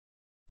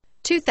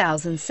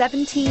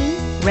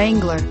2017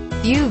 Wrangler.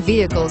 Few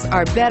vehicles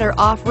are better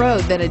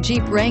off-road than a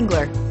Jeep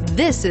Wrangler.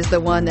 This is the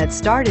one that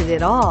started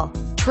it all.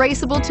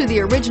 Traceable to the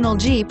original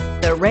Jeep,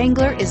 the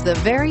Wrangler is the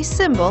very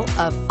symbol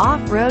of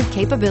off-road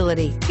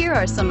capability. Here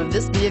are some of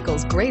this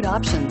vehicle's great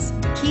options: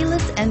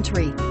 keyless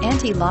entry,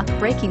 anti-lock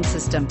braking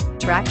system,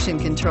 traction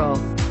control,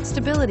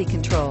 stability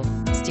control,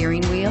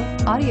 steering wheel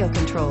audio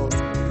controls,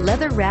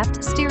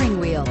 leather-wrapped steering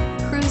wheel,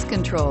 cruise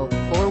control,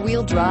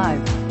 four-wheel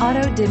drive,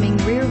 auto-dimming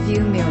rear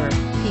view mirror,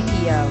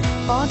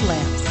 PPO, fog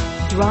lamps.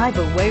 Drive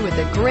away with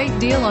a great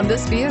deal on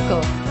this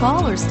vehicle.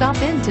 Call or stop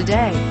in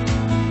today.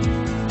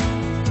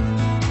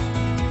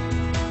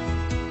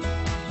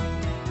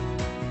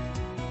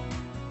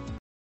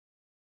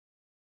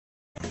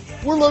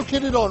 We're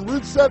located on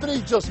Route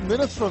 70, just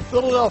minutes from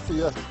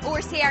Philadelphia.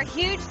 Or see our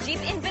huge Jeep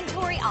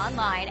inventory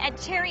online at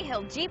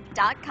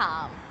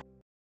cherryhilljeep.com.